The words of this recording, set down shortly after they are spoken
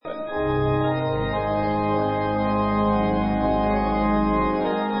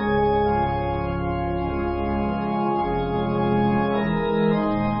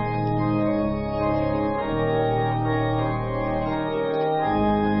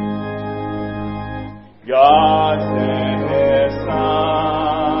God sent His Son.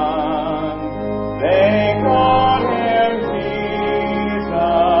 They called Him Jesus.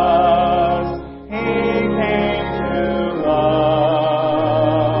 He came to love,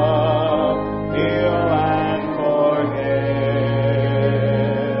 heal, and forgive.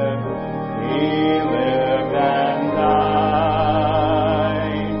 He lived and died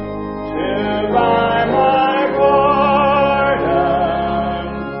to buy my pardon.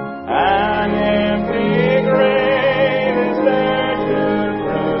 An empty grave is there to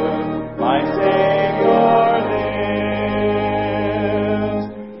prove my Savior lives.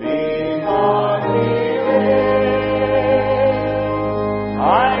 Because He lives,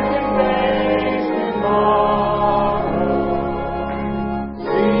 I can face tomorrow.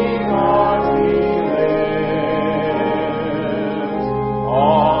 Because He lives,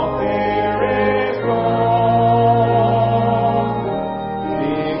 all fear is gone.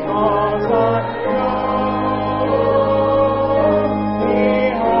 Because I know He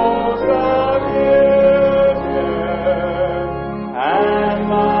holds the future, and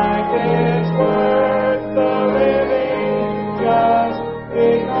life is worth the living just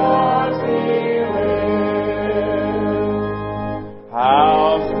because He lives. How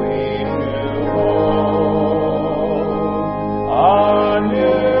sweet to hold a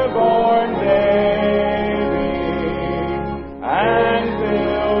newborn baby and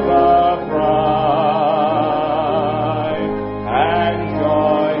feel the pride and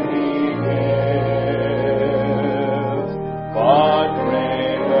joy He gives. But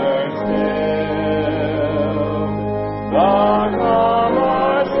greater still, the calm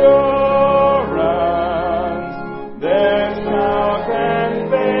assurance this child can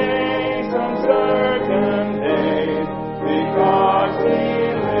face uncertain days because He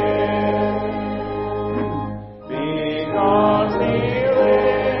lives. Because He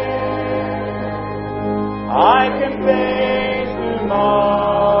lives, I can face tomorrow.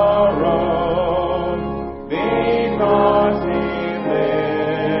 Because He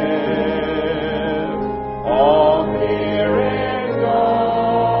lives, all fear is gone.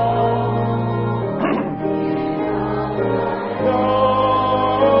 No,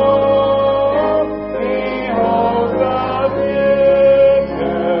 He holds the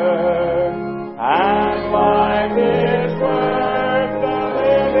future, and life is worth the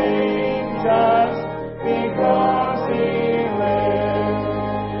living just because He lives.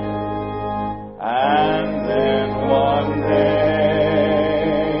 And then one day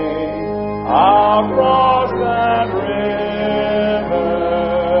I'll cross that river.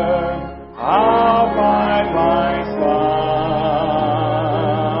 I'll find my spine,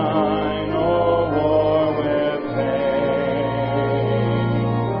 no war with pain.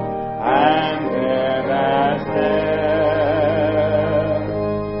 And then as death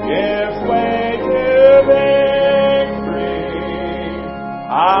gives way to victory,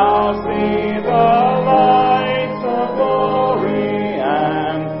 I'll see the lights of glory,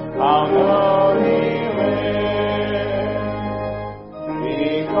 and I'll know He lives.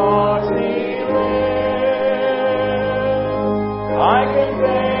 Because He lives, I can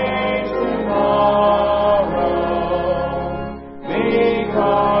face tomorrow.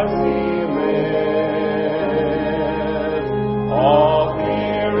 Because He lives, all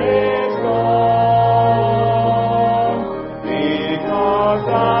fear is gone. Because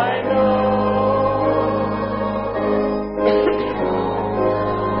I know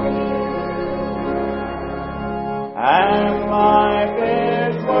and life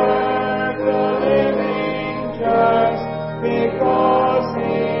is worth the living just because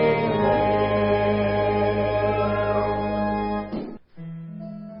He lives.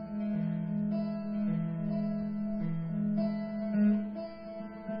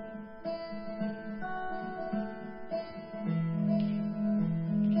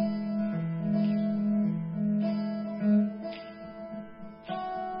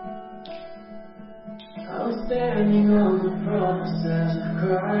 I'm standing on the promises of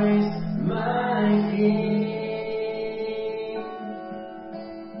Christ, my King.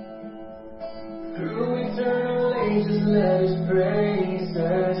 Through eternal ages, let His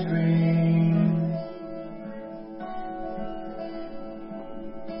praises ring.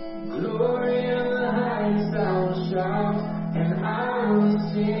 Glory in the highest, I will shout and I will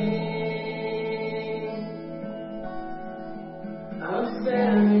sing. I'm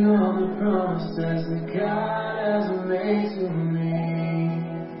standing on the promises that God has made to me.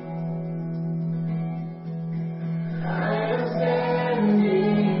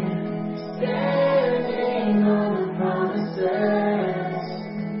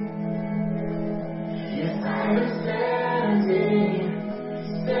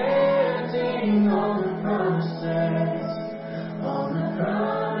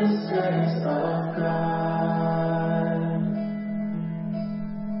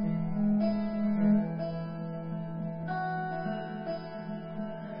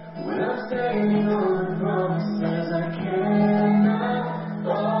 standing on the promises I cannot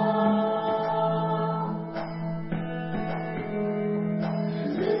fall.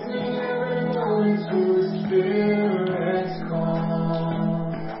 Listening every moment to the Spirit's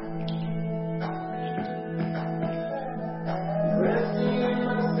call. Resting in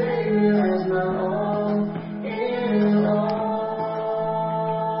my Savior as my all in all.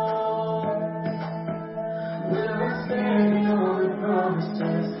 When I'm standing on the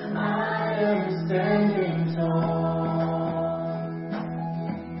promises, I am standing tall.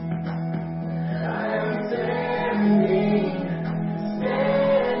 I am standing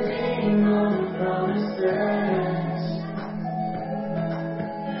on the promises.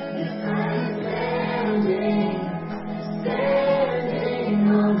 Yes, I am standing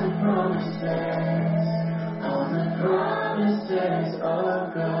on the promises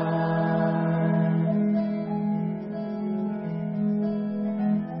of God.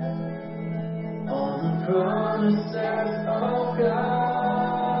 On the promises of God.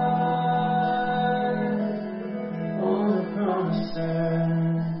 On the promises.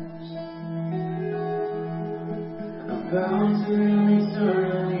 I'm bound to Him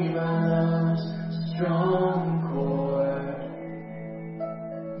eternally by love's strong cord.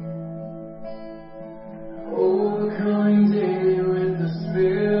 Overcoming daily with the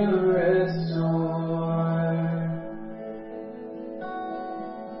Spirit's sword.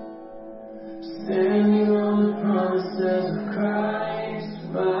 Standing on the promises of Christ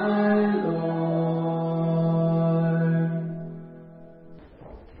my Lord.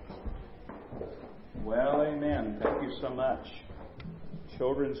 Well, amen. Thank you so much.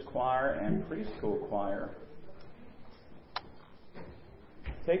 Children's choir and preschool choir.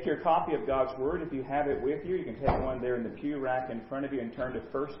 Take your copy of God's Word if you have it with you. You can take one there in the pew rack in front of you and turn to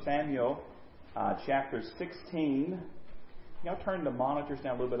 1 Samuel chapter 16. Y'all turn the monitors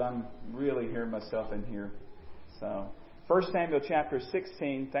down a little bit. I'm really hearing myself in here. So, 1 Samuel chapter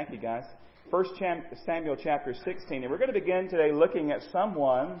 16. Thank you, guys. 1 Samuel chapter 16. And we're going to begin today looking at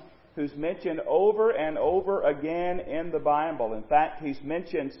someone who's mentioned over and over again in the Bible. In fact, he's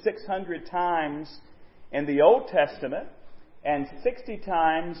mentioned 600 times in the Old Testament and 60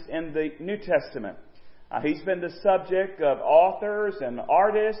 times in the New Testament. He's been the subject of authors and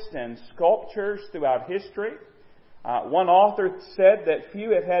artists and sculptors throughout history. One author said that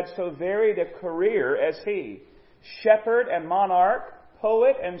few have had so varied a career as he. Shepherd and monarch,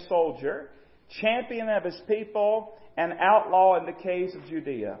 poet and soldier, champion of his people, and outlaw in the caves of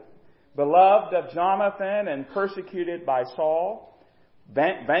Judea. Beloved of Jonathan and persecuted by Saul,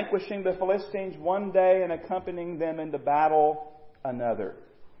 vanquishing the Philistines one day and accompanying them into battle another.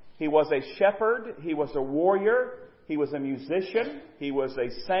 He was a shepherd, he was a warrior, he was a musician, he was a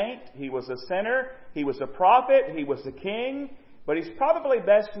saint, he was a sinner, he was a prophet, he was a king, but he's probably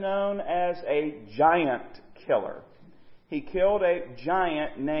best known as a giant killer. He killed a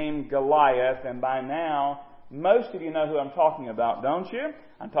giant named Goliath, and by now, most of you know who I'm talking about, don't you?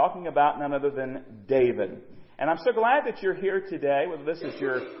 I'm talking about none other than David. And I'm so glad that you're here today, whether this is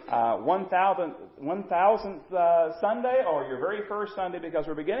your 1000th Sunday or your very first Sunday, because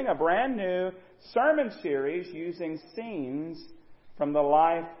we're beginning a brand new sermon series using scenes from the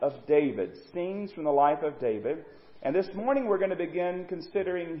life of David. Scenes from the life of David. And this morning we're going to begin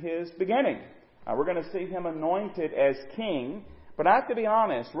considering his beginning. We're going to see him anointed as king. But I have to be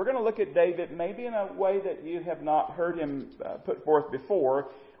honest, we're going to look at David maybe in a way that you have not heard him put forth before.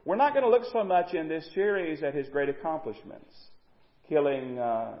 We're not going to look so much in this series at his great accomplishments, killing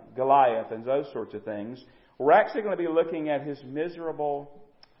Goliath and those sorts of things. We're actually going to be looking at his miserable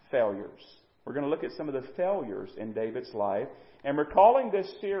failures. We're going to look at some of the failures in David's life. And we're calling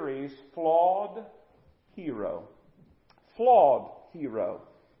this series Flawed Hero. Flawed Hero.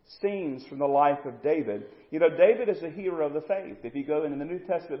 Scenes from the life of David. You know, David is a hero of the faith. If you go into the New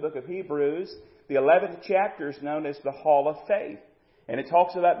Testament book of Hebrews, the 11th chapter is known as the Hall of Faith. And it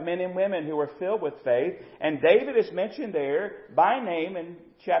talks about men and women who are filled with faith. And David is mentioned there by name in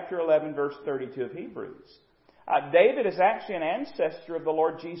chapter 11, verse 32 of Hebrews. David is actually an ancestor of the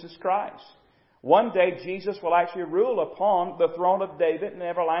Lord Jesus Christ. One day Jesus will actually rule upon the throne of David in an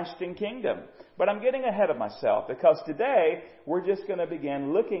everlasting kingdom. But I'm getting ahead of myself because today we're just going to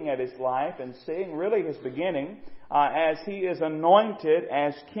begin looking at his life and seeing really his beginning as he is anointed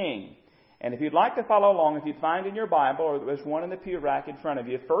as king. And if you'd like to follow along, if you find in your Bible, or there's one in the pew rack in front of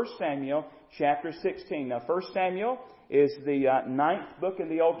you, 1 Samuel chapter 16. Now 1 Samuel is the ninth book in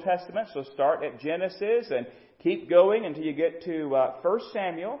the Old Testament, so start at Genesis and keep going until you get to 1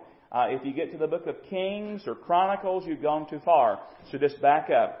 Samuel. If you get to the book of Kings or Chronicles, you've gone too far. So just back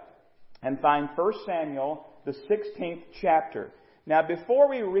up and find 1 Samuel, the 16th chapter. Now, before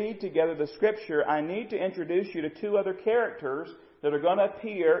we read together the Scripture, I need to introduce you to two other characters that are going to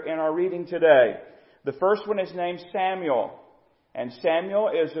appear in our reading today. The first one is named Samuel. And Samuel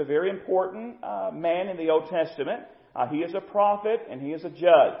is a very important man in the Old Testament. He is a prophet and he is a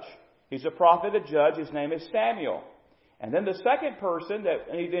judge. He's a prophet, a judge. His name is Samuel. And then the second person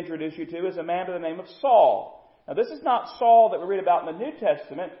that I need to introduce you to is a man by the name of Saul. Now, this is not Saul that we read about in the New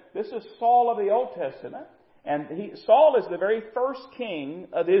Testament. This is Saul of the Old Testament. And Saul is the very first king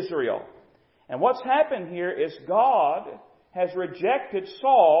of Israel. And what's happened here is God has rejected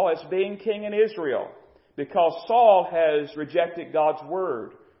Saul as being king in Israel because Saul has rejected God's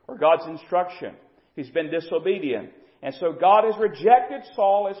word or God's instruction. He's been disobedient. And so God has rejected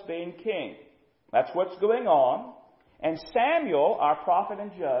Saul as being king. That's what's going on. And Samuel, our prophet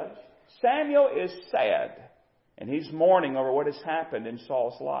and judge, Samuel is sad. And he's mourning over what has happened in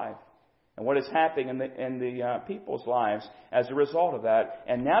Saul's life and what is happening in the people's lives as a result of that.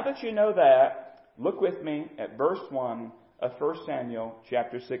 And now that you know that, look with me at verse 1 of 1 Samuel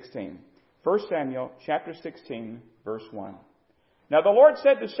chapter 16. 1 Samuel chapter 16, verse 1. Now the Lord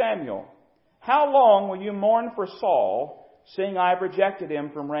said to Samuel, "How long will you mourn for Saul, seeing I have rejected him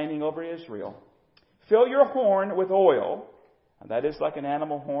from reigning over Israel? Fill your horn with oil," that is like an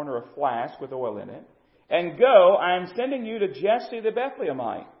animal horn or a flask with oil in it, "and go, I am sending you to Jesse the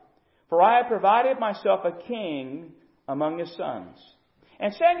Bethlehemite, for I have provided myself a king among his sons."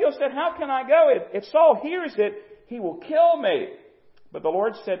 And Samuel said, "How can I go? If Saul hears it, he will kill me." But the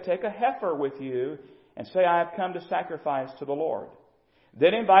Lord said, "Take a heifer with you and say, I have come to sacrifice to the Lord.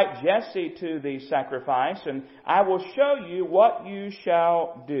 Then invite Jesse to the sacrifice, and I will show you what you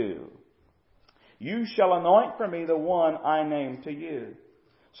shall do. You shall anoint for me the one I name to you."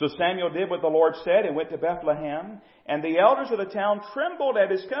 So Samuel did what the Lord said and went to Bethlehem. And the elders of the town trembled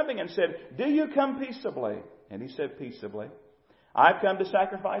at his coming and said, "Do you come peaceably?" And he said, "Peaceably. I've come to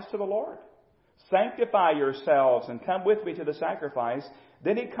sacrifice to the Lord. Sanctify yourselves and come with me to the sacrifice."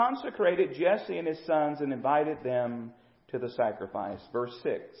 Then he consecrated Jesse and his sons and invited them to the sacrifice. Verse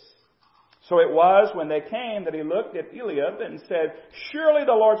 6. So it was when they came that he looked at Eliab and said, "Surely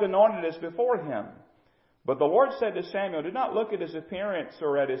the Lord's anointed is before him." But the Lord said to Samuel, "Do not look at his appearance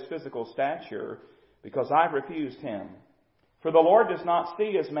or at his physical stature, because I've refused him. For the Lord does not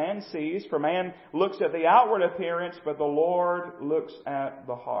see as man sees, for man looks at the outward appearance, but the Lord looks at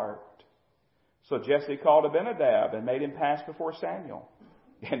the heart." So Jesse called Abinadab and made him pass before Samuel.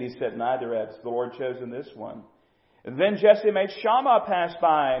 And he said, "Neither has the Lord chosen this one." And then Jesse made Shammah pass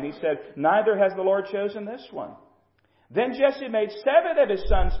by, and he said, "Neither has the Lord chosen this one." Then Jesse made 7 of his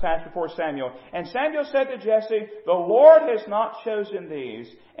sons pass before Samuel. And Samuel said to Jesse, "The Lord has not chosen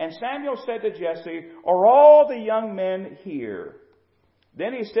these." And Samuel said to Jesse, "Are all the young men here?"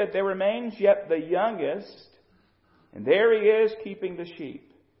 Then he said, "There remains yet the youngest, and there he is keeping the sheep."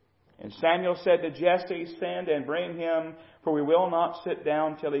 And Samuel said to Jesse, "Send and bring him, for we will not sit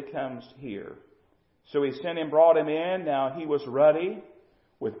down till he comes here." So he sent and brought him in. Now he was ruddy,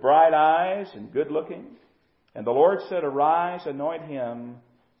 with bright eyes and good looking. And the Lord said, "Arise, anoint him,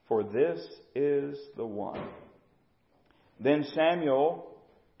 for this is the one." Then Samuel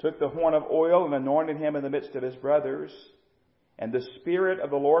took the horn of oil and anointed him in the midst of his brothers. And the Spirit of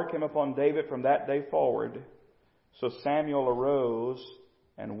the Lord came upon David from that day forward. So Samuel arose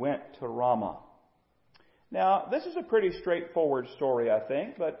and went to Ramah. Now, this is a pretty straightforward story, I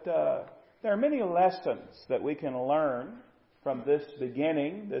think, but there are many lessons that we can learn from this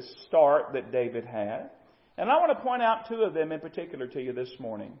beginning, this start that David had. And I want to point out 2 of them in particular to you this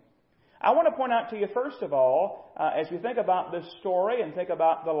morning. I want to point out to you, first of all, as we think about this story and think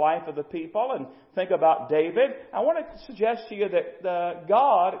about the life of the people and think about David, I want to suggest to you that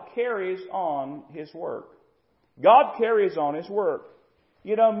God carries on His work. God carries on His work.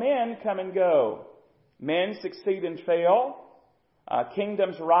 You know, men come and go. Men succeed and fail.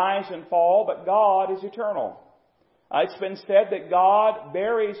 Kingdoms rise and fall, but God is eternal. It's been said that God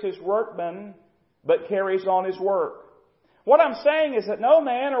buries His workmen, but carries on His work. What I'm saying is that no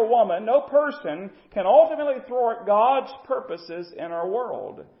man or woman, no person can ultimately thwart God's purposes in our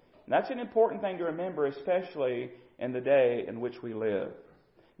world. And that's an important thing to remember, especially in the day in which we live.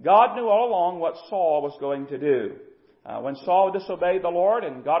 God knew all along what Saul was going to do. When Saul disobeyed the Lord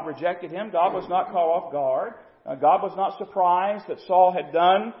and God rejected him, God was not caught off guard. God was not surprised that Saul had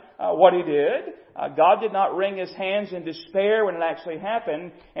done what he did. God did not wring His hands in despair when it actually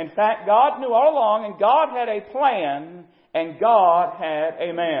happened. In fact, God knew all along, and God had a plan, and God had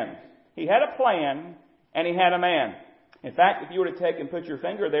a man. He had a plan, and He had a man. In fact, if you were to take and put your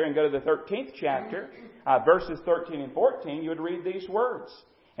finger there and go to the 13th chapter, verses 13 and 14, you would read these words.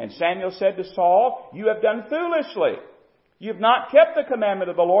 And Samuel said to Saul, "You have done foolishly. You've not kept the commandment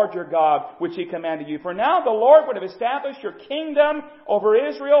of the Lord your God, which He commanded you. For now the Lord would have established your kingdom over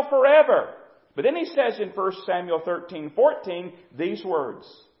Israel forever. But then He says in 1 Samuel 13:14 these words,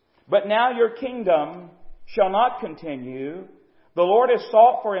 But now your kingdom shall not continue. The Lord has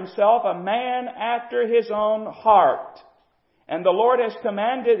sought for Himself a man after His own heart. And the Lord has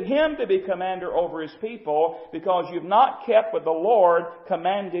commanded him to be commander over His people because you've not kept what the Lord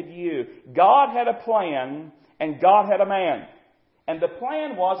commanded you. God had a plan and God had a man. And the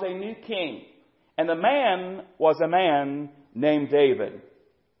plan was a new king. And the man was a man named David.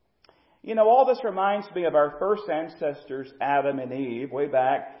 You know, all this reminds me of our first ancestors, Adam and Eve, way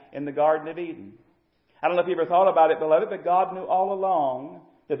back in the Garden of Eden. I don't know if you ever thought about it, beloved, but God knew all along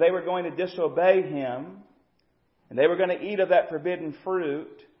that they were going to disobey Him. And they were going to eat of that forbidden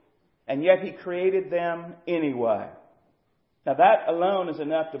fruit, and yet He created them anyway. Now that alone is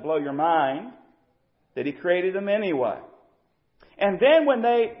enough to blow your mind, that He created them anyway. And then when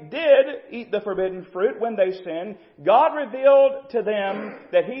they did eat the forbidden fruit, when they sinned, God revealed to them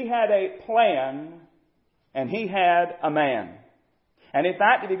that He had a plan, and He had a man. And in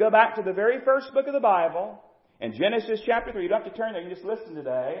fact, if you go back to the very first book of the Bible, in Genesis chapter 3, you don't have to turn there, you just listen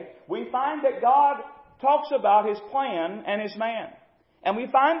today, we find that God talks about His plan and His man. And we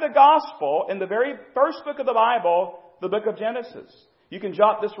find the gospel in the very first book of the Bible, the book of Genesis. You can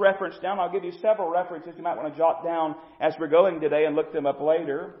jot this reference down. I'll give you several references you might want to jot down as we're going today and look them up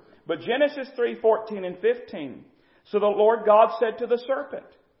later. But Genesis 3:14 and 15. So the Lord God said to the serpent,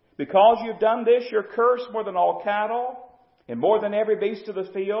 Because you've done this, you're cursed more than all cattle, and more than every beast of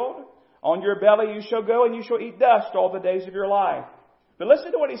the field. On your belly you shall go, and you shall eat dust all the days of your life. But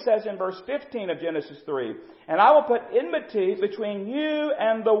listen to what He says in verse 15 of Genesis 3. And I will put enmity between you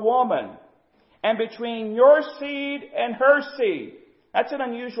and the woman, and between your seed and her seed. That's an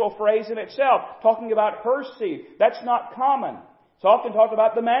unusual phrase in itself, talking about her seed. That's not common. It's often talked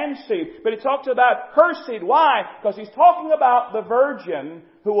about the man's seed, but it talks about her seed. Why? Because He's talking about the virgin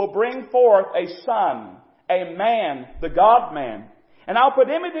who will bring forth a son, a man, the God-man. And I'll put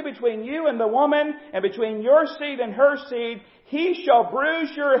enmity between you and the woman, and between your seed and her seed. He shall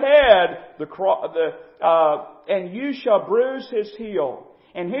bruise your head, and you shall bruise his heel.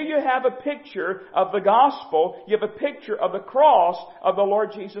 And here you have a picture of the gospel. You have a picture of the cross of the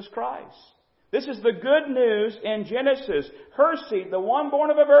Lord Jesus Christ. This is the good news in Genesis. Her seed, the one born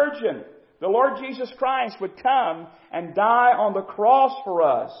of a virgin, the Lord Jesus Christ would come and die on the cross for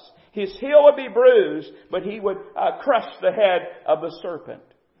us. His heel would be bruised, but He would crush the head of the serpent.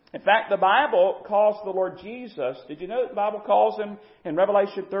 In fact, the Bible calls the Lord Jesus, did you know that the Bible calls Him in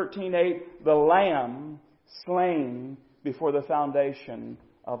Revelation 13:8, the Lamb slain before the foundation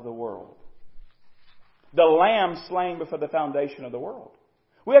of the world. The Lamb slain before the foundation of the world.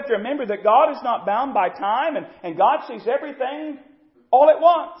 We have to remember that God is not bound by time, and God sees everything all at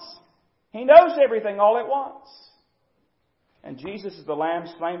once. He knows everything all at once. And Jesus is the Lamb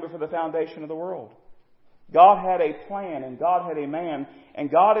slain before the foundation of the world. God had a plan, and God had a man, and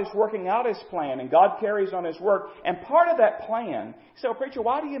God is working out His plan, and God carries on His work. And part of that plan, you say, well, preacher,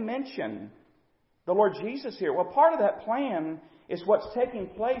 why do you mention the Lord Jesus here? Well, part of that plan is what's taking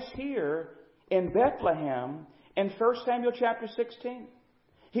place here in Bethlehem in 1 Samuel chapter 16.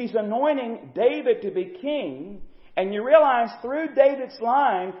 He's anointing David to be king, and you realize through David's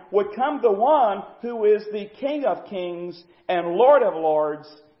line would come the one who is the King of Kings and Lord of Lords,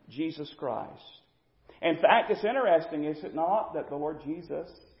 Jesus Christ. In fact, it's interesting, is it not, that the Lord Jesus,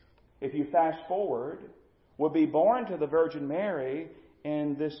 if you fast forward, would be born to the Virgin Mary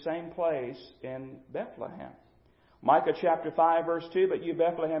in this same place in Bethlehem. Micah chapter 5 verse 2, But you,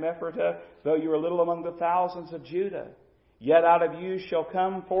 Bethlehem Ephratah, though you are little among the thousands of Judah, yet out of you shall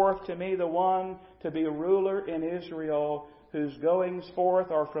come forth to me the one to be ruler in Israel, whose goings forth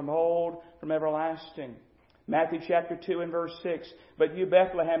are from old, from everlasting. Matthew chapter 2 and verse 6, But you,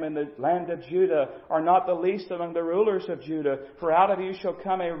 Bethlehem, in the land of Judah, are not the least among the rulers of Judah, for out of you shall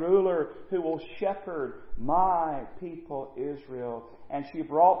come a ruler who will shepherd my people Israel. And she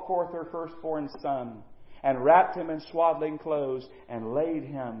brought forth her firstborn son, and wrapped him in swaddling clothes, and laid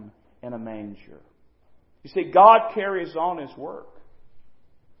him in a manger. You see, God carries on His work.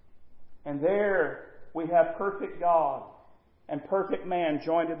 And there we have perfect God and perfect man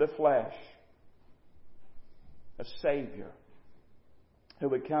joined to the flesh. A Savior who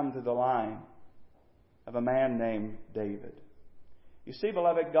would come to the line of a man named David. You see,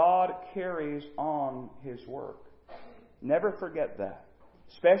 beloved, God carries on His work. Never forget that.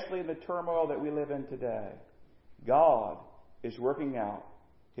 Especially in the turmoil that we live in today. God is working out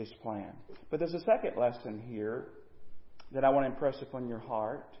His plan. But there's a second lesson here that I want to impress upon your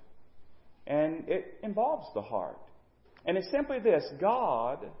heart. And it involves the heart. And it's simply this: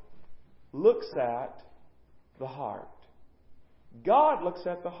 God looks at the heart. God looks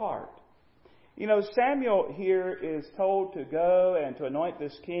at the heart. You know, Samuel here is told to go and to anoint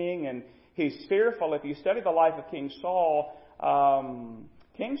this king, and he's fearful. If you study the life of King Saul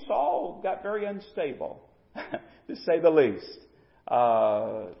got very unstable, to say the least.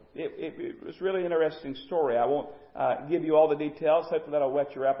 It was really an interesting story. I won't give you all the details. Hopefully that'll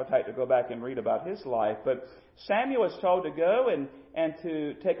whet your appetite to go back and read about his life. But Samuel is told to go and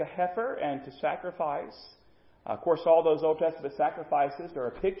to take a heifer and to sacrifice. Of course, all those Old Testament sacrifices are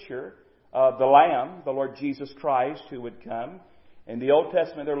a picture of the Lamb, the Lord Jesus Christ, who would come. In the Old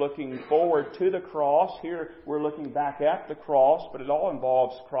Testament, they're looking forward to the cross. Here, we're looking back at the cross, but it all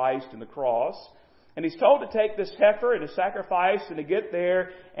involves Christ and the cross. And he's told to take this heifer and to sacrifice and to get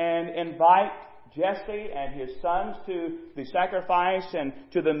there and invite Jesse and his sons to the sacrifice and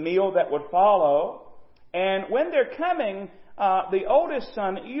to the meal that would follow. And when they're coming, the oldest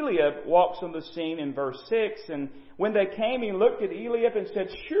son, Eliab, walks on the scene in verse 6. And when they came, he looked at Eliab and said,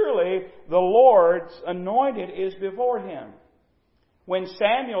 "Surely the Lord's anointed is before him." When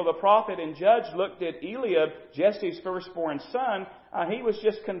Samuel, the prophet and judge, looked at Eliab, Jesse's firstborn son, he was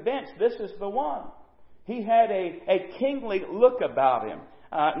just convinced this is the one. He had a kingly look about him.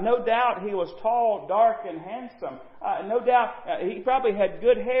 No doubt he was tall, dark, and handsome. No doubt he probably had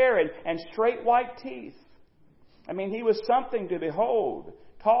good hair and straight white teeth. I mean, he was something to behold.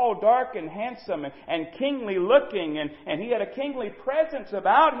 Tall, dark, and handsome, and kingly looking, and he had a kingly presence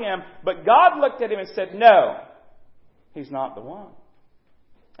about him. But God looked at him and said, "No, he's not the one."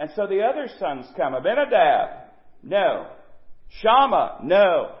 And so the other sons come. Abinadab, no. Shammah,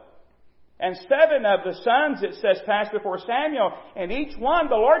 no. And 7 of the sons, it says, passed before Samuel. And each one,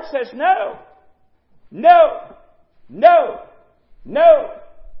 the Lord says, "No. No. No. No."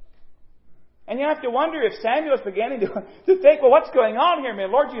 And you have to wonder if Samuel is beginning to think, well, what's going on here?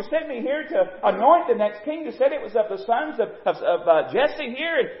 Man, Lord, you sent me here to anoint the next king. You said it was of the sons of Jesse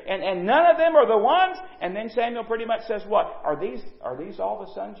here, and none of them are the ones. And then Samuel pretty much says, what? Are these all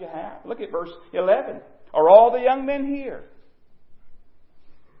the sons you have? Look at verse 11. Are all the young men here?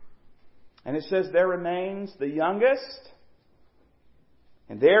 And it says, there remains the youngest.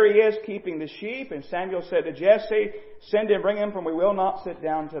 And there he is keeping the sheep. And Samuel said to Jesse, "Send him, bring him, for we will not sit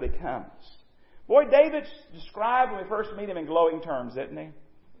down till he comes." Boy, David's described when we first meet him in glowing terms, isn't he?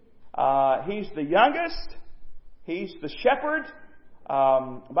 He's the youngest. He's the shepherd.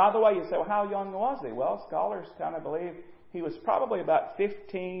 By the way, you say, well, how young was he? Well, scholars kind of believe he was probably about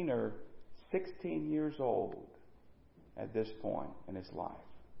 15 or 16 years old at this point in his life.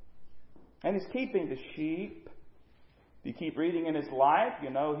 And he's keeping the sheep. If you keep reading in his life, you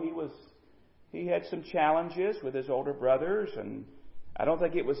know, he had some challenges with his older brothers, and I don't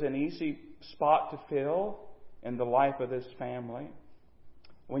think it was an easy spot to fill in the life of this family.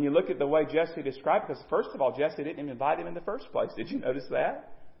 When you look at the way Jesse described, because first of all, Jesse didn't even invite him in the first place. Did you notice that?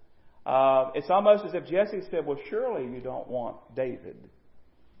 It's almost as if Jesse said, well, surely you don't want David.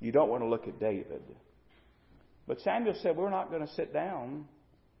 You don't want to look at David. But Samuel said, we're not going to sit down.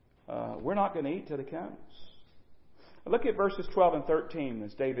 We're not going to eat till he comes. Look at verses 12 and 13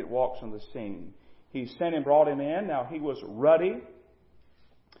 as David walks on the scene. He sent and brought him in. Now he was ruddy,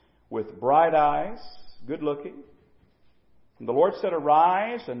 with bright eyes, good looking. And the Lord said,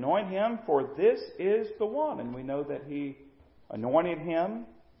 "Arise, anoint him, for this is the one." And we know that he anointed him.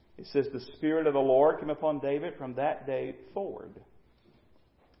 It says the Spirit of the Lord came upon David from that day forward.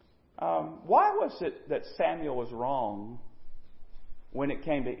 Why was it that Samuel was wrong when it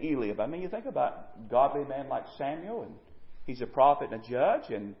came to Eliab? I mean, you think about a godly man like Samuel, and he's a prophet and a judge,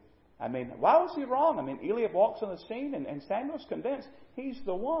 and I mean, why was he wrong? I mean, Eliab walks on the scene, and Samuel's convinced he's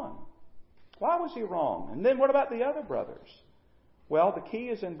the one. Why was he wrong? And then what about the other brothers? Well, the key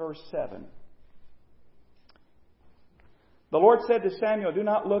is in verse 7. The Lord said to Samuel, "Do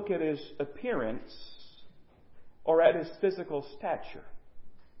not look at his appearance or at his physical stature,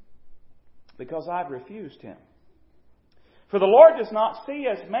 because I've refused him. For the Lord does not see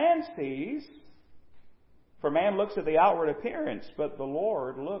as man sees, for man looks at the outward appearance, but the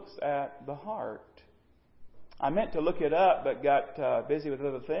Lord looks at the heart." I meant to look it up, but got busy with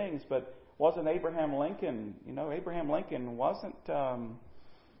other things. But wasn't Abraham Lincoln, Abraham Lincoln wasn't,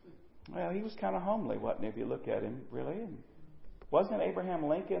 he was kind of homely, wasn't he, if you look at him, really? And wasn't it Abraham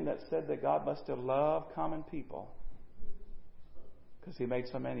Lincoln that said that God must have loved common people? Because he made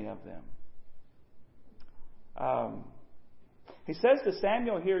so many of them. He says to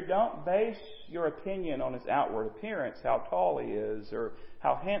Samuel here, don't base your opinion on his outward appearance, how tall he is, or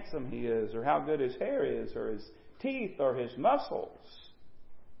how handsome he is, or how good his hair is, or his teeth, or his muscles.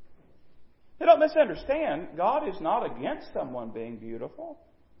 Don't misunderstand. God is not against someone being beautiful.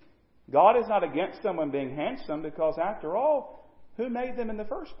 God is not against someone being handsome because, after all, who made them in the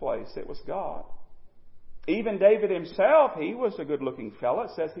first place? It was God. Even David himself, he was a good-looking fellow.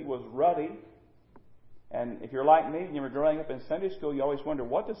 It says he was ruddy. And if you're like me and you were growing up in Sunday school, you always wonder,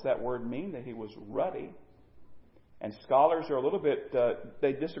 what does that word mean, that he was ruddy? And scholars are a little bit,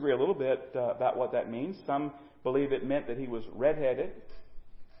 they disagree a little bit about what that means. Some believe it meant that he was redheaded.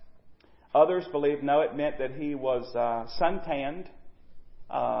 Others believe, no, it meant that he was suntanned,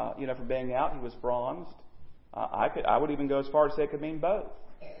 from being out. He was bronzed. I would even go as far as say it could mean both.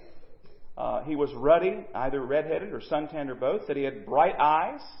 He was ruddy, either redheaded or suntanned or both. That he had bright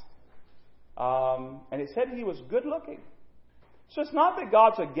eyes. And it said he was good looking. So it's not that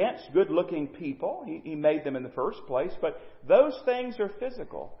God's against good looking people. He made them in the first place. But those things are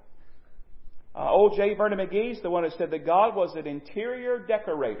physical. Old J. Vernon McGee's the one who said that God was an interior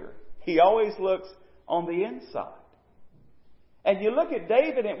decorator. He always looks on the inside. And you look at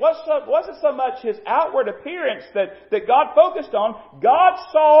David, and it wasn't so much his outward appearance that God focused on. God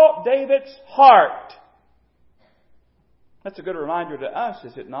saw David's heart. That's a good reminder to us,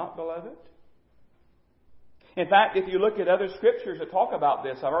 is it not, beloved? In fact, if you look at other scriptures that talk about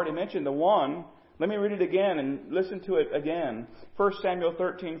this, I've already mentioned the one. Let me read it again and listen to it again. 1 Samuel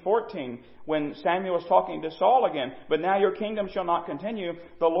 13:14, when Samuel was talking to Saul again. But now your kingdom shall not continue.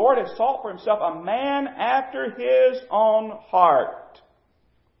 The Lord has sought for himself a man after his own heart.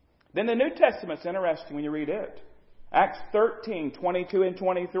 Then the New Testament's interesting when you read it. Acts 13:22 and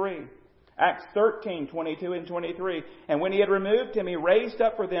 23. Acts 13:22 and 23. And when he had removed him, he raised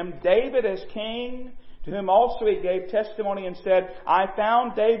up for them David as king, to whom also he gave testimony and said, I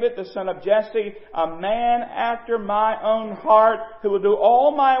found David, the son of Jesse, a man after my own heart, who will do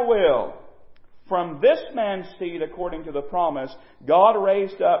all my will. From this man's seed, according to the promise, God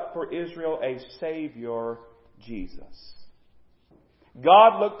raised up for Israel a Savior, Jesus.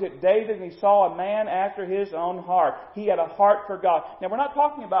 God looked at David and he saw a man after his own heart. He had a heart for God. Now, we're not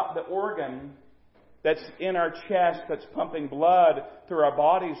talking about the organ that's in our chest that's pumping blood through our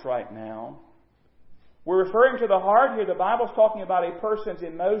bodies right now. We're referring to the heart here. The Bible's talking about a person's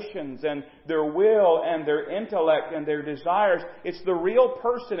emotions and their will and their intellect and their desires. It's the real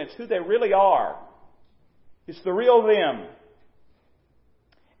person. It's who they really are. It's the real them.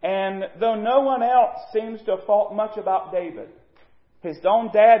 And though no one else seems to have thought much about David, his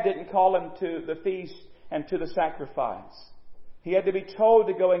own dad didn't call him to the feast and to the sacrifice. He had to be told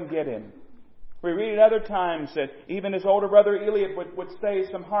to go and get him. We read at other times that even his older brother Eliab would say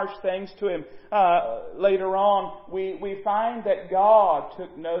some harsh things to him. Later on, we find that God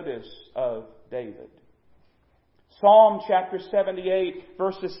took notice of David. Psalm chapter 78,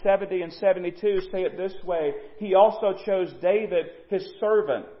 verses 70 and 72 say it this way. He also chose David, his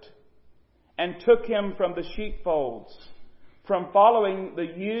servant, and took him from the sheepfolds. From following the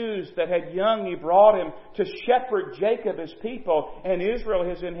ewes that had young, he brought him to shepherd Jacob, his people, and Israel,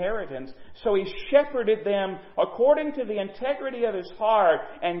 his inheritance. So he shepherded them according to the integrity of his heart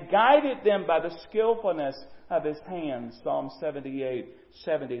and guided them by the skillfulness of his hands. Psalm 78,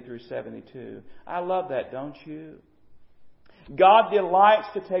 70 through 72. I love that, don't you? God delights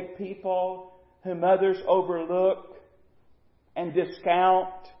to take people whom others overlook and discount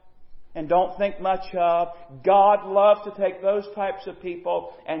and don't think much of. God loves to take those types of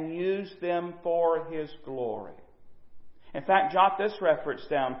people and use them for His glory. In fact, jot this reference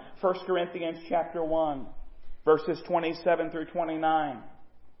down. 1 Corinthians chapter 1, verses 27 through 29.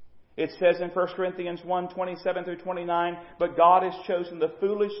 It says in 1 Corinthians 1, 27 through 29, but God has chosen the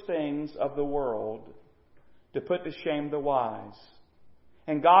foolish things of the world to put to shame the wise.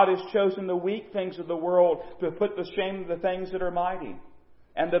 And God has chosen the weak things of the world to put to shame the things that are mighty.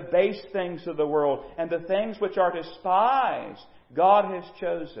 And the base things of the world, and the things which are despised, God has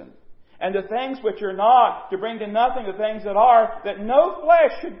chosen. And the things which are not, to bring to nothing the things that are, that no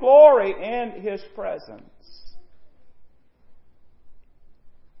flesh should glory in His presence.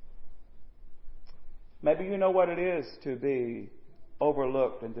 Maybe you know what it is to be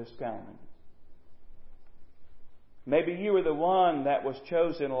overlooked and discounted. Maybe you were the one that was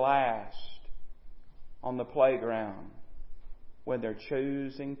chosen last on the playground when they're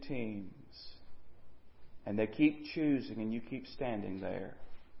choosing teams. And they keep choosing and you keep standing there.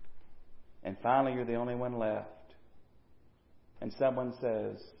 And finally you're the only one left. And someone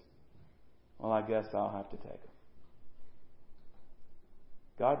says, well, I guess I'll have to take them.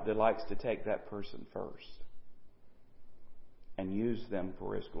 God delights to take that person first and use them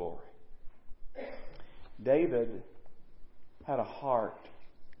for His glory. David had a heart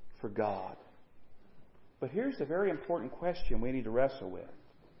for God. But here's a very important question we need to wrestle with.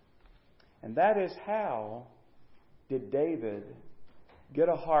 And that is, how did David get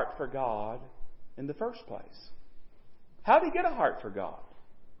a heart for God in the first place? How did he get a heart for God?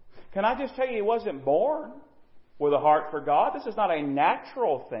 Can I just tell you, he wasn't born with a heart for God. This is not a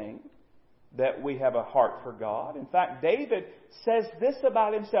natural thing that we have a heart for God. In fact, David says this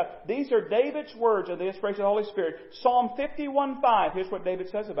about himself. These are David's words of the inspiration of the Holy Spirit. Psalm 51:5. Here's what David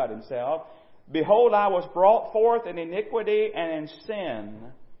says about himself. Behold, I was brought forth in iniquity, and in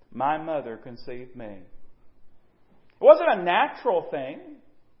sin my mother conceived me. It wasn't a natural thing.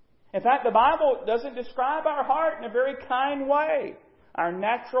 In fact, the Bible doesn't describe our heart in a very kind way. Our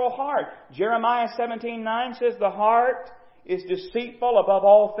natural heart. Jeremiah 17:9 says, the heart is deceitful above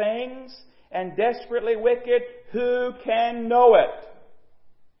all things and desperately wicked. Who can know it?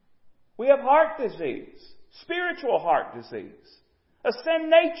 We have heart disease, spiritual heart disease, a sin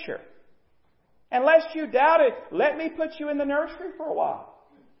nature. Unless you doubt it, let me put you in the nursery for a while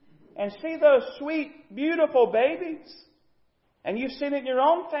and see those sweet, beautiful babies. And you've seen it in your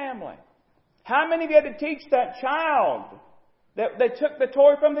own family. How many of you had to teach that child that they took the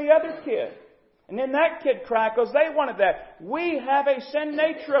toy from the other kid? And then that kid cried because they wanted that. We have a sin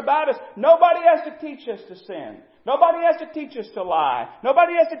nature about us. Nobody has to teach us to sin. Nobody has to teach us to lie.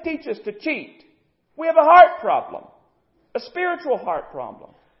 Nobody has to teach us to cheat. We have a heart problem. A spiritual heart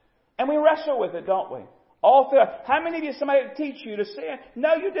problem. And we wrestle with it, don't we? All through. How many of you, somebody to teach you to sin?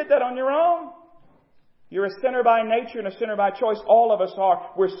 No, you did that on your own. You're a sinner by nature and a sinner by choice. All of us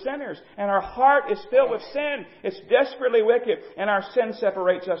are. We're sinners. And our heart is filled with sin. It's desperately wicked. And our sin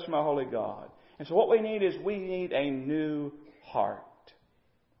separates us from a holy God. And so what we need is we need a new heart.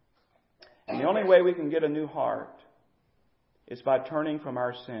 And the only way we can get a new heart is by turning from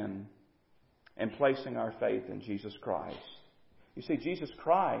our sin and placing our faith in Jesus Christ. You see, Jesus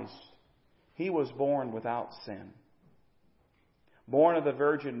Christ, He was born without sin. Born of the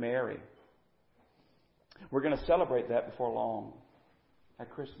Virgin Mary. We're going to celebrate that before long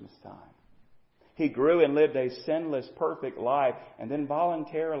at Christmas time. He grew and lived a sinless, perfect life, and then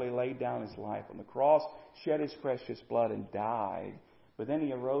voluntarily laid down His life on the cross, shed His precious blood, and died. But then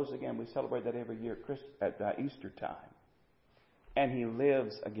He arose again. We celebrate that every year at Easter time. And He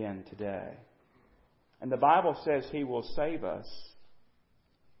lives again today. And the Bible says He will save us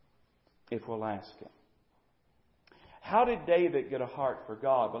if we'll ask Him. How did David get a heart for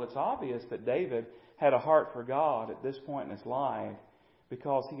God? Well, it's obvious that David had a heart for God at this point in his life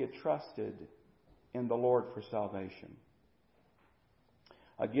because he had trusted in the Lord for salvation.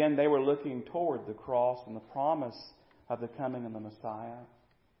 Again, they were looking toward the cross and the promise of the coming of the Messiah,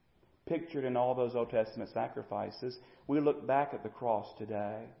 pictured in all those Old Testament sacrifices. We look back at the cross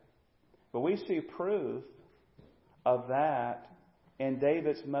today, but we see proof of that in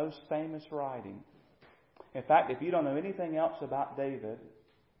David's most famous writing. In fact, if you don't know anything else about David,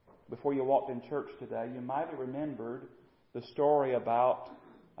 before you walked in church today, you might have remembered the story about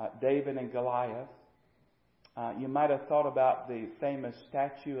David and Goliath. You might have thought about the famous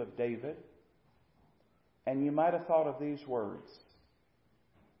statue of David. And you might have thought of these words.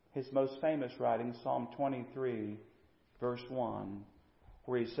 His most famous writing, Psalm 23, verse 1,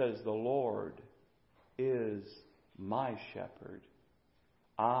 where he says, the Lord is my shepherd.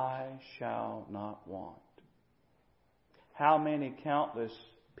 I shall not want. How many countless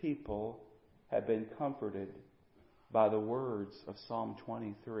people have been comforted by the words of Psalm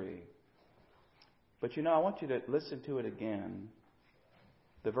 23. But I want you to listen to it again,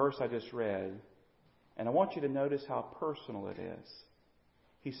 the verse I just read, and I want you to notice how personal it is.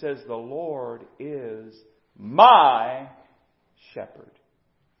 He says, the Lord is my shepherd.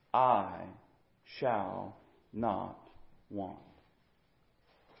 I shall not want.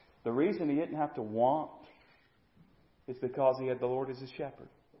 The reason he didn't have to want is because he had the Lord as his shepherd.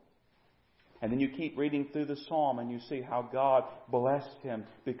 And then you keep reading through the psalm and you see how God blessed him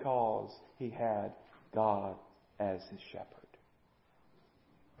because he had God as his shepherd.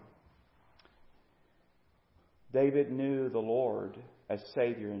 David knew the Lord as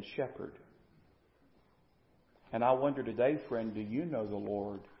Savior and Shepherd. And I wonder today, friend, do you know the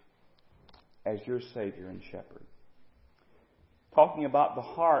Lord as your Savior and Shepherd? Talking about the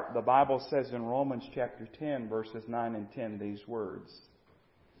heart, the Bible says in Romans chapter 10, verses 9 and 10, these words.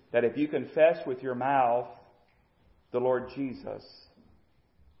 That if you confess with your mouth the Lord Jesus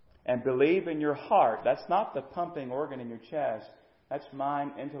and believe in your heart, that's not the pumping organ in your chest, that's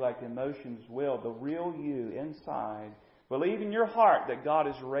mind, intellect, emotions, will, the real you inside. Believe in your heart that God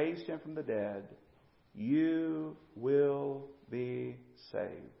has raised him from the dead, you will be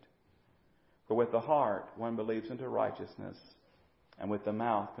saved. For with the heart one believes into righteousness, and with the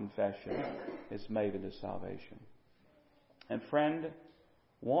mouth confession is made into salvation. And friend,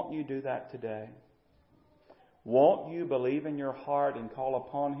 Won't you do that today? Won't you believe in your heart and call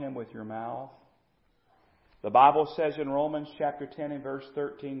upon Him with your mouth? The Bible says in Romans chapter 10 and verse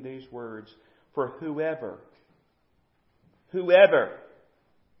 13 these words, for whoever,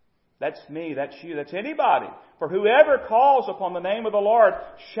 that's me, that's you, that's anybody, for whoever calls upon the name of the Lord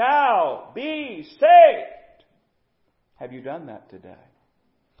shall be saved. Have you done that today?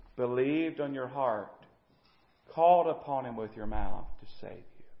 Believed on your heart, called upon Him with your mouth to save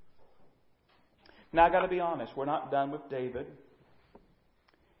you. Now I've got to be honest, we're not done with David.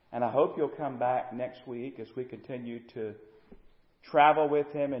 And I hope you'll come back next week as we continue to travel with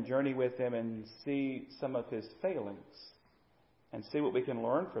him and journey with him and see some of his failings and see what we can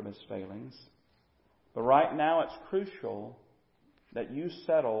learn from his failings. But right now it's crucial that you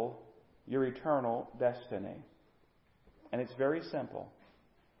settle your eternal destiny. And it's very simple.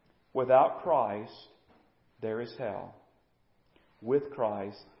 Without Christ, there is hell. With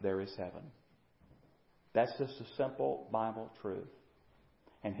Christ, there is heaven. That's just a simple Bible truth.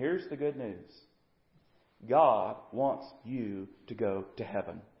 And here's the good news. God wants you to go to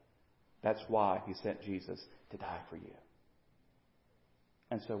heaven. That's why He sent Jesus to die for you.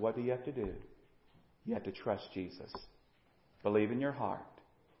 And so what do you have to do? You have to trust Jesus. Believe in your heart.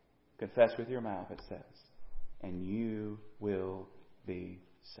 Confess with your mouth, it says. And you will be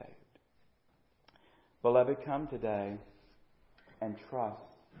saved. Beloved, come today and trust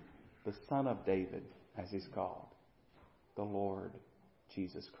the Son of David, as He's called, the Lord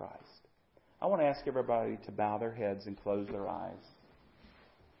Jesus Christ. I want to ask everybody to bow their heads and close their eyes.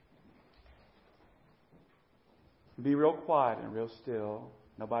 Be real quiet and real still.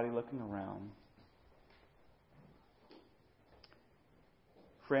 Nobody looking around.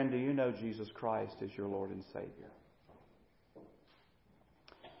 Friend, do you know Jesus Christ as your Lord and Savior?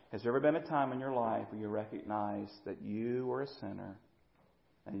 Has there ever been a time in your life where you recognized that you were a sinner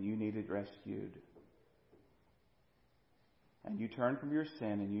and you needed rescued? And you turned from your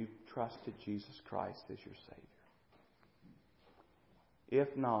sin and you trusted Jesus Christ as your Savior.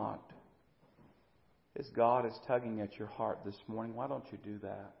 If not, as God is tugging at your heart this morning, why don't you do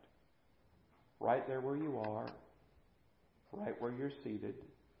that? Right there where you are, right where you're seated.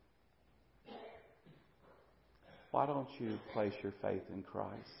 Why don't you place your faith in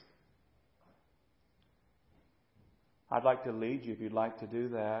Christ? I'd like to lead you, if you'd like to do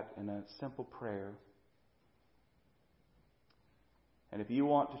that, in a simple prayer. And if you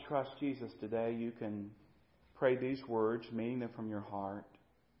want to trust Jesus today, you can pray these words, meaning them from your heart.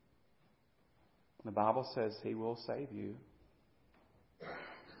 The Bible says He will save you.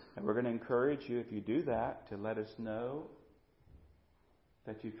 And we're going to encourage you, if you do that, to let us know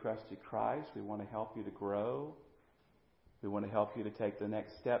that you've trusted Christ. We want to help you to grow. We want to help you to take the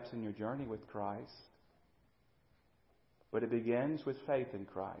next steps in your journey with Christ. But it begins with faith in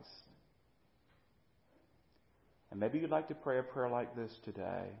Christ. And maybe you'd like to pray a prayer like this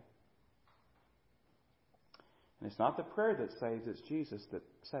today. And it's not the prayer that saves, it's Jesus that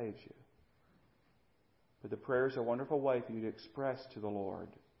saves you. But the prayer is a wonderful way for you to express to the Lord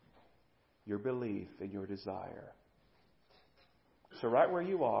your belief and your desire. So right where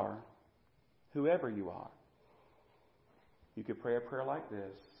you are, whoever you are, you could pray a prayer like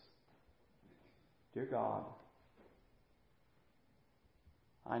this. Dear God,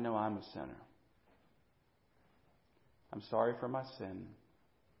 I know I'm a sinner. I'm sorry for my sin.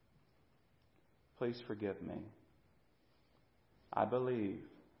 Please forgive me. I believe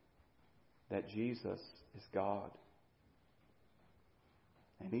that Jesus is God.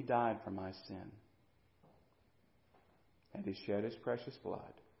 And He died for my sin. And He shed His precious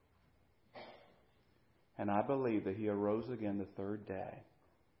blood. And I believe that He arose again the third day.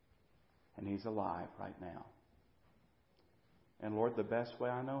 And He's alive right now. And Lord, the best way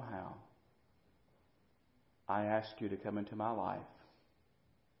I know how, I ask You to come into my life,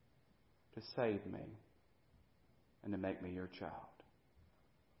 to save me, and to make me Your child.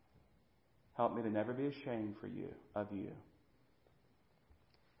 Help me to never be ashamed of You.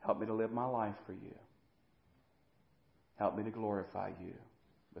 Help me to live my life for You. Help me to glorify You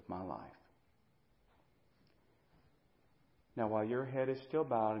with my life. Now, while your head is still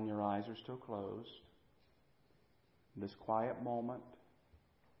bowed and your eyes are still closed, in this quiet moment,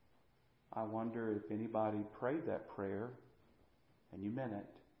 I wonder if anybody prayed that prayer and you meant it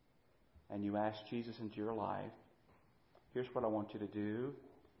and you asked Jesus into your life. Here's what I want you to do.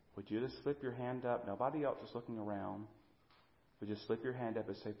 Would you just slip your hand up? Nobody else is looking around. Would you slip your hand up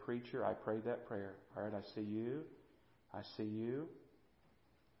and say, Preacher, I prayed that prayer. All right, I see you. I see you.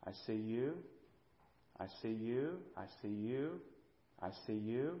 I see you. I see you. I see you. I see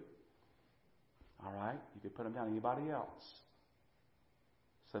you. All right, you can put them down. Anybody else?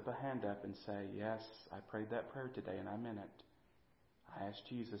 slip a hand up and say, yes, I prayed that prayer today and I meant it. I asked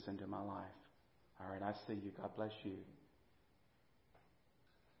Jesus into my life. All right, I see you. God bless you.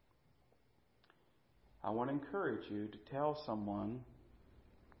 I want to encourage you to tell someone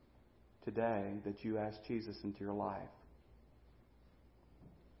today that you asked Jesus into your life.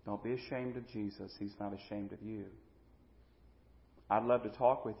 Don't be ashamed of Jesus. He's not ashamed of you. I'd love to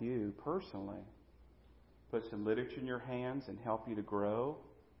talk with you personally. Put some literature in your hands and help you to grow.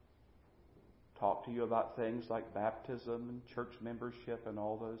 Talk to you about things like baptism and church membership and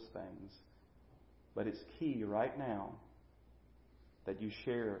all those things. But it's key right now that you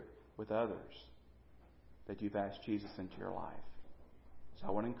share with others that you've asked Jesus into your life. So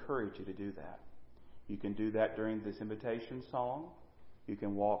I want to encourage you to do that. You can do that during this invitation song. You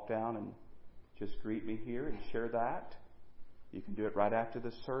can walk down and just greet me here and share that. You can do it right after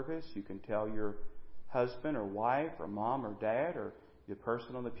the service. You can tell your husband or wife or mom or dad or the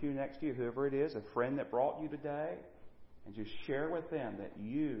person on the pew next to you, whoever it is, a friend that brought you today, and just share with them that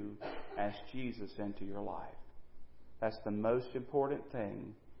you asked Jesus into your life. That's the most important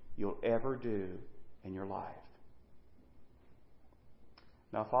thing you'll ever do in your life.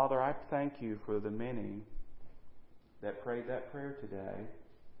 Now, Father, I thank you for the many that prayed that prayer today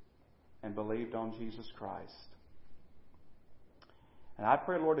and believed on Jesus Christ. And I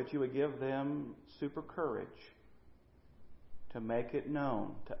pray, Lord, that you would give them super courage to make it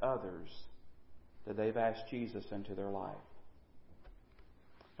known to others that they've asked Jesus into their life.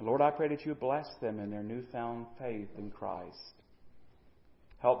 And Lord, I pray that you would bless them in their newfound faith in Christ.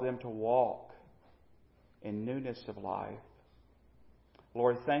 Help them to walk in newness of life.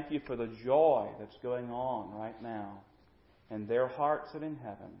 Lord, thank you for the joy that's going on right now in their hearts and in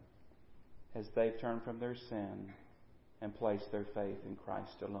heaven as they turn from their sin and place their faith in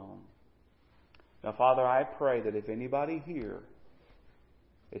Christ alone. Now, Father, I pray that if anybody here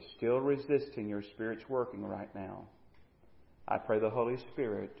is still resisting your Spirit's working right now, I pray the Holy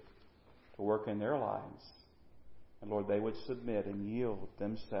Spirit to work in their lives. And Lord, they would submit and yield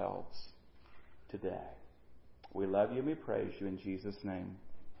themselves today. We love you and we praise you in Jesus' name.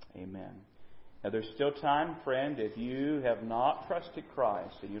 Amen. Now, there's still time, friend, if you have not trusted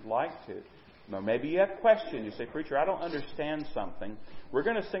Christ and you'd like to, or maybe you have questions. You say, preacher, I don't understand something. We're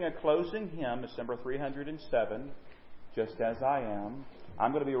going to sing a closing hymn, it's number 307, Just As I Am.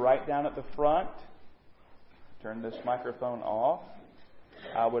 I'm going to be right down at the front. Turn this microphone off.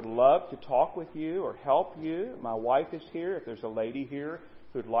 I would love to talk with you or help you. My wife is here. If there's a lady here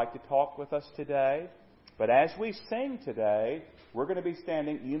who'd like to talk with us today. But as we sing today, we're going to be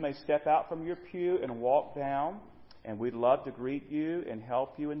standing. You may step out from your pew and walk down, and we'd love to greet you and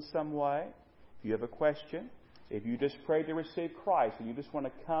help you in some way. If you have a question, if you just prayed to receive Christ and you just want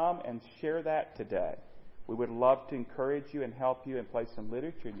to come and share that today, we would love to encourage you and help you and place some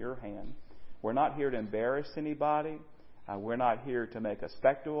literature in your hand. We're not here to embarrass anybody. We're not here to make a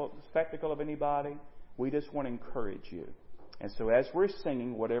spectacle of anybody. We just want to encourage you. And so as we're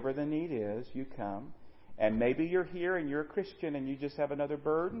singing, whatever the need is, you come. And maybe you're here and you're a Christian and you just have another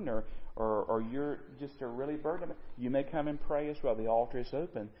burden or you're just a really burden. You may come and pray as well. The altar is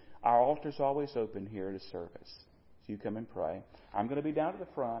open. Our altar's always open here at a service. So you come and pray. I'm going to be down at the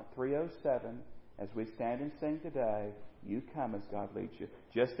front, 307. As we stand and sing today, you come as God leads you.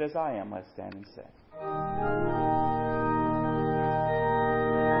 Just as I am, let's stand and sing.